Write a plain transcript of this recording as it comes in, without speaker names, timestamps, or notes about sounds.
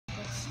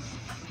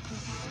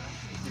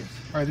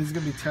Alright, this is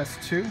going to be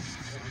test 2,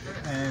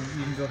 and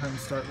you can go ahead and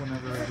start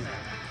whenever ready.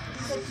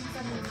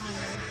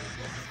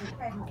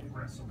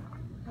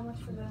 How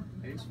much for the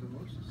Ace for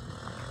most?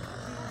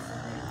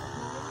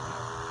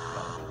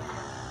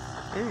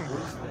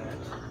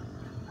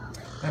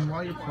 And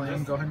while you're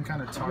playing, go ahead and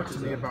kind of talk to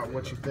me about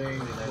what you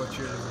think, what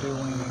you're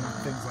doing,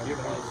 things like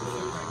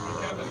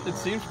that. It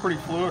seems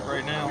pretty fluid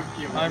right now.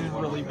 I'm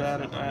really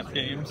bad at that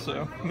game,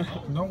 so.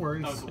 No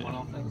worries.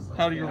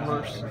 How do you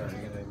reverse?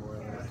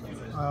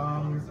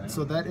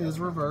 So that is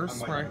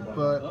reverse, Right.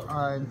 but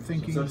I'm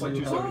thinking you have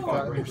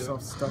gotten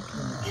yourself stuck in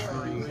a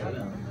tree.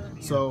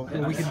 So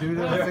what we can do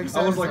to fix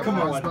that is the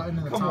pause button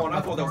in the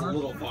top left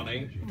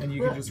corner, and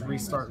you can just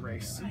restart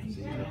race.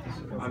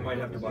 I might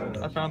have to buy it.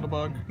 I found a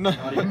bug. No. So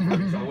I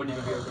wouldn't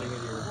even be opening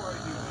in your...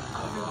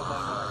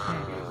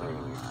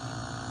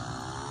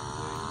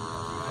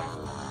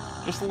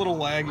 Just a little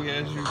laggy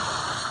as you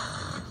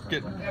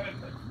get.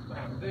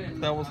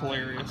 That was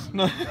hilarious.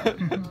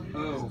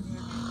 Oh.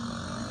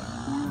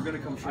 We were gonna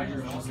come straight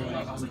here. I was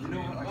like, you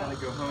know what? I gotta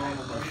go home.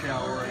 I'm gonna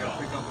shower. I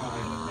gotta pick up my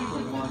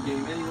Pokemon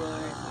game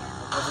anyway.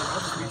 I was like, I'll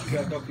just meet you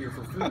back up here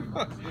for food.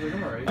 Like,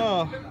 alright.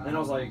 And I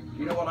was like,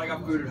 you know what? I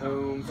got food at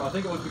home. So I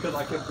think it was because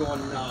I kept going,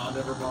 nah,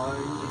 never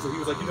mind. And so he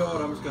was like, you know what?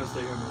 I'm just gonna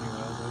stay home anyway.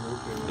 I was like,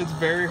 okay. It's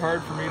very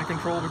hard for me to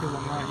control because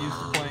I'm not used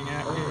to playing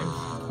at games.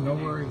 No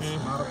worries,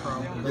 not a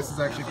problem. This is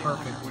actually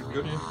perfect.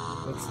 Good.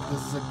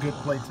 This is a good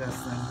play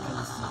test then,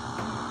 because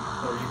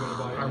Are you gonna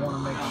buy it? I want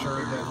to make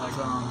sure that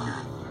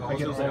I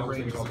get all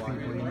ranges of people,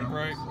 you know?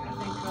 Right.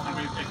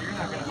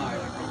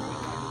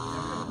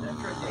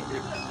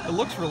 It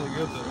looks really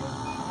good though.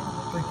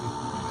 Thank you.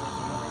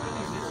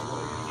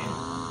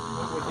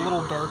 A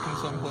little dark in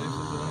some places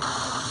though.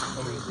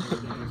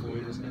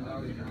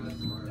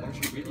 Why don't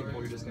you get the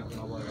employee discount and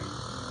I'll buy it?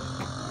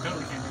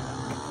 Totally can't do that.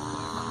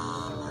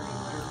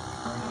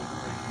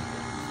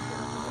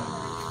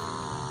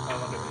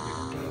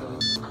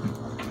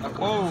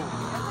 Whoa!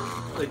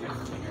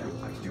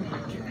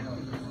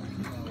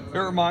 It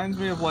reminds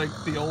me of like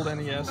the old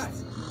NES,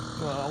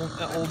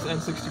 old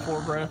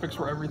N64 graphics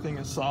where everything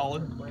is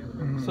solid.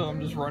 So I'm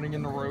just running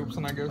in the ropes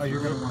and I go Oh, you're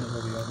through going to it. want to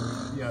go the other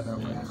way. Yeah, that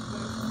way.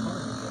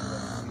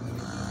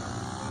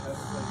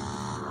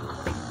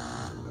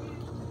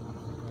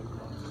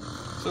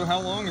 So how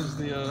long is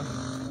the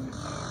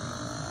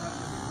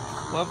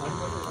level?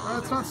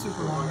 It's not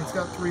super long. It's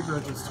got 3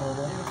 bridges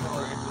total.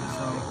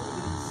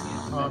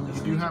 So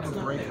you do have a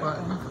brake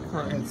button.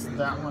 It's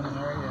that one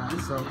there, yeah.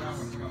 So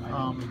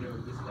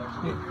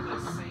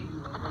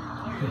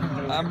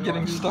I'm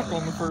getting stuck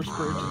on the first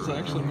bridge. It's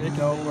actually making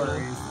no me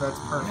worries. That's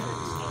perfect.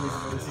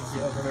 This is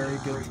a very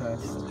good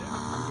test.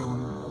 You're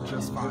doing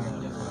just fine.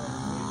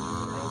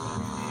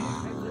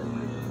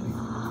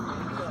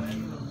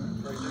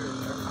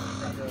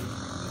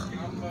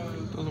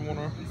 Doesn't want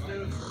to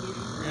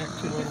react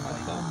too well to my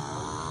thumb.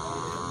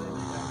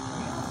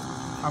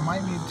 I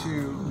might need to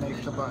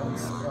make the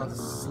buttons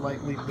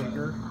slightly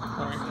bigger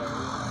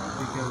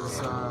because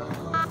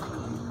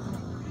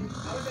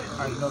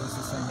I've noticed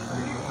the same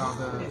thing with how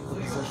the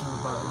position of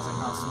the buttons and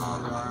how small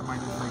they are. I might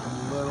need to make them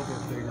a little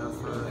bit bigger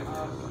for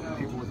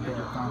people with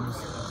bigger thumbs.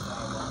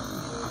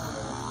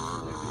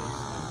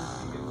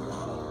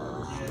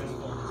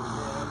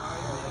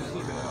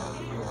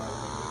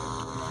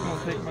 I'm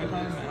gonna take my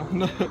time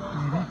now.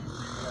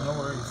 No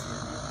worries.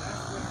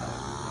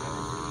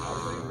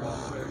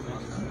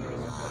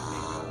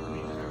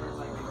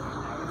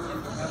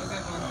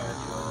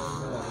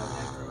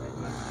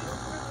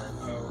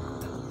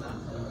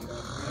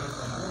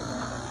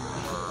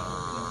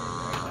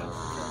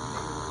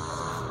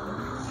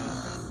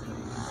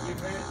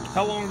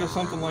 How long does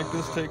something like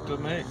this take to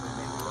make?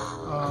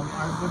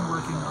 I've been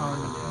working on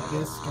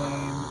this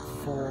game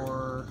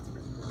for...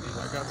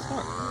 I got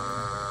stuck.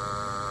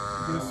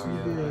 Yes, you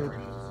did.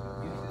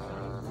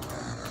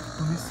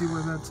 Let me see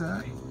where that's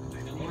at.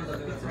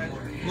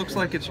 Looks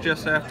like it's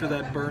just after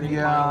that burning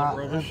pile of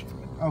rubbish.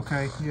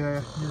 Okay,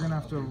 yeah, you're gonna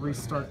have to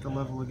restart the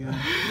level again.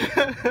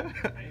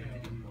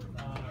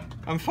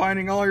 I'm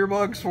finding all your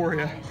bugs for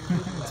you.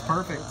 It's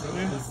perfect.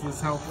 This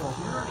is helpful.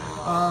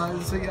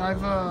 So yeah,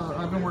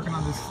 I've been working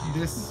on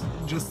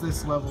just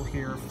this level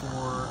here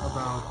for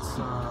about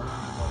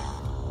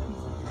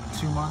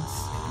 2 months.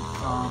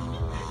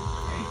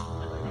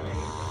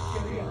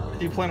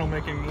 Do you plan on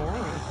making more?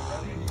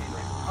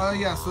 Or?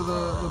 Yeah, so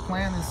the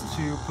plan is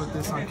to put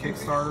this on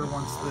Kickstarter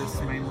once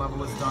this main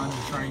level is done to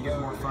try and get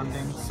more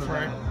funding so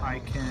that I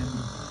can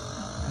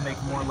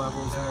make more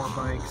levels, more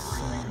bikes,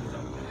 and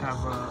have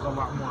a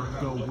lot more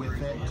go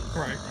with it.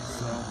 Right.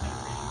 So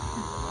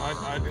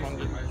I'd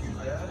fund it.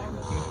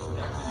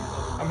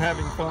 I'm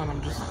having fun,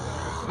 I'm just...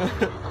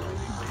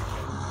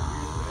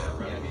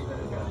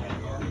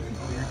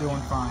 You're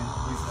doing fine.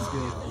 This is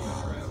good.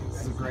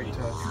 This is a great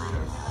test.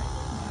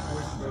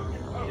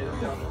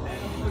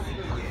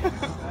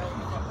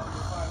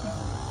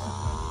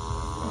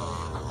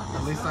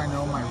 At least I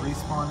know my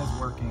respawn is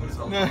working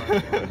so far.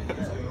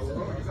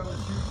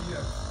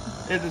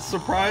 It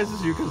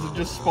surprises you because it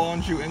just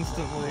spawns you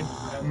instantly.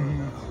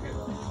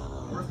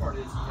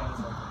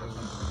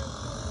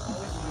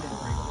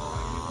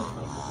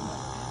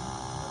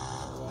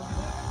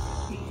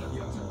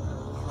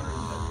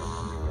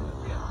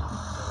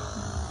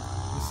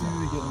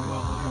 to be getting a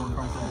little bit more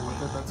comfortable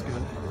with it. That's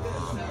good.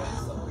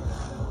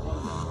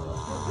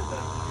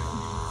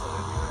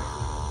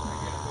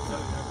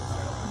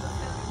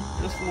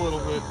 Just a little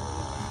bit.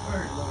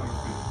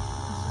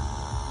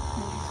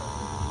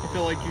 I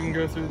feel like you can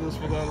go through this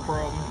without a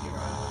problem.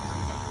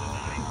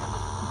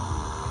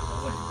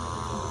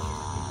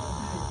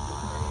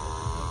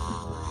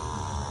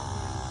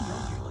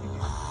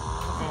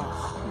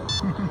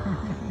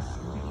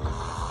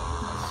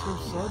 So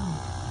sudden.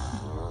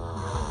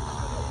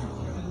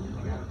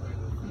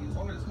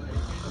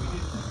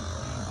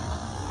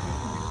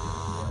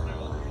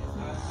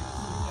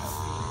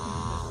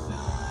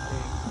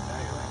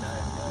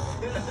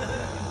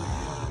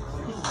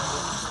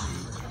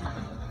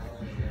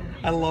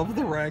 I love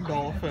the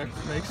ragdoll effect.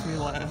 It makes me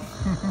laugh.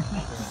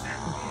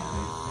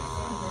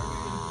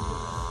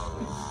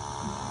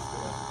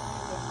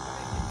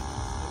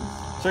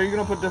 So are you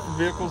gonna put different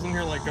vehicles in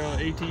here, like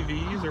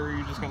ATVs, or are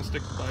you just gonna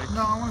stick with bikes?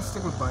 No, I want to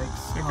stick with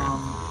bikes. Okay.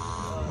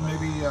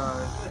 Maybe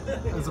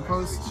as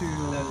opposed to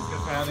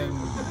adding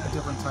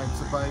different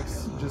types of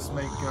bikes, just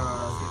make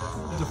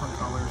different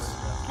colors,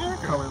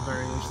 color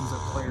variations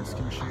that players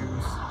can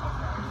choose.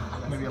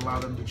 Maybe allow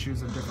them to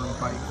choose a different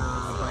bike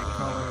or bike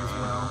color as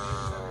well.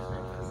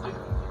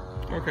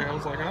 Okay, I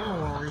was like, I don't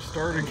want to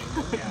restart again.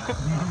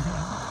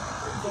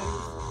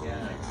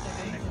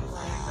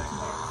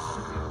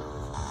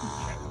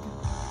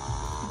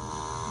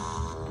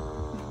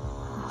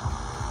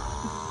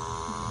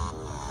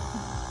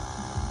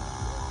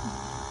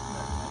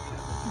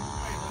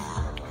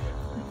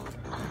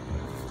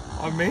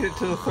 I made it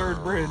to the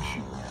third bridge.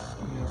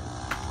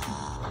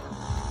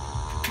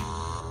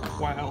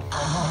 Wow.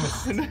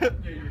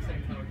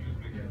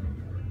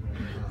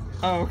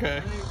 Oh,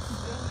 okay.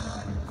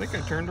 I think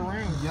I turned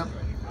around. Yep,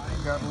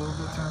 got a little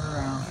bit turned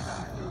around.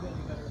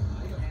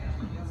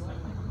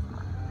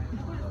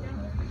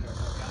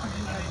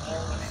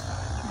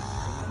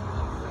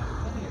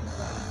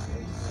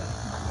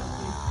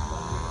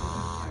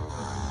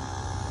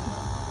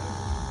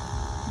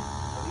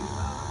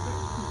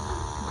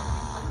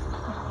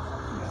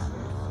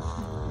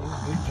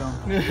 Big jump.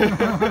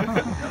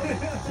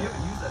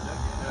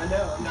 I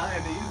know, I'm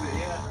dying to use it,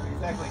 yeah,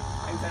 exactly.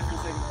 I'm time for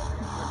the same.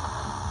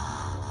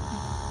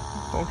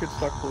 Don't get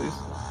stuck, please.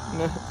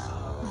 Not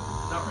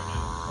right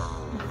now.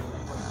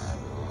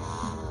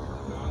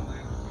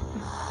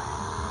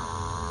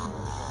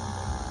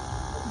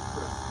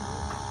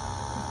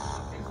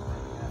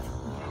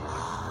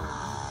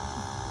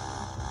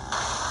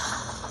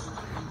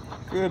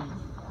 Good.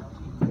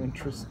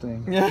 Interesting.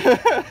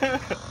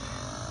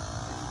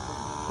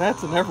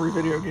 That's in every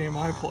video game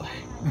I play.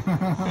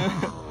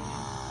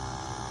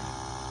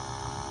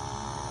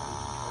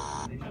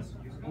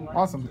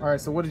 Awesome. All right.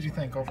 So, what did you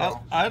think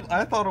overall?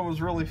 I thought it was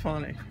really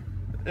funny.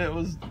 It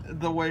was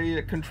the way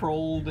it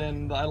controlled,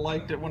 and I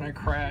liked it when I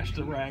crashed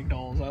the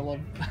ragdolls. I love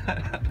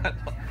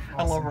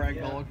I love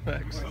ragdoll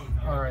effects.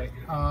 All right.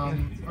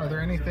 Are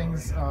there any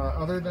things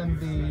other than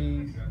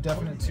the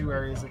definite 2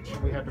 areas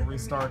that we had to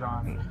restart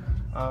on?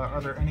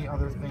 Are there any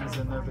other things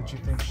in there that you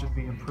think should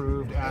be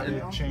improved,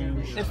 added,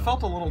 changed? It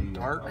felt a little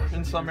dark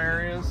in some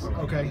areas.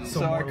 Okay,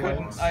 So I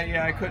couldn't.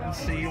 I couldn't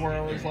see where I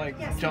was like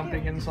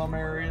jumping in some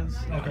areas.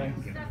 Okay.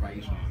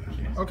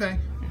 Okay.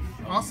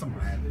 Awesome.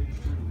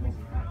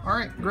 All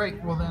right.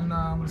 Great. Well then,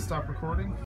 I'm gonna stop recording.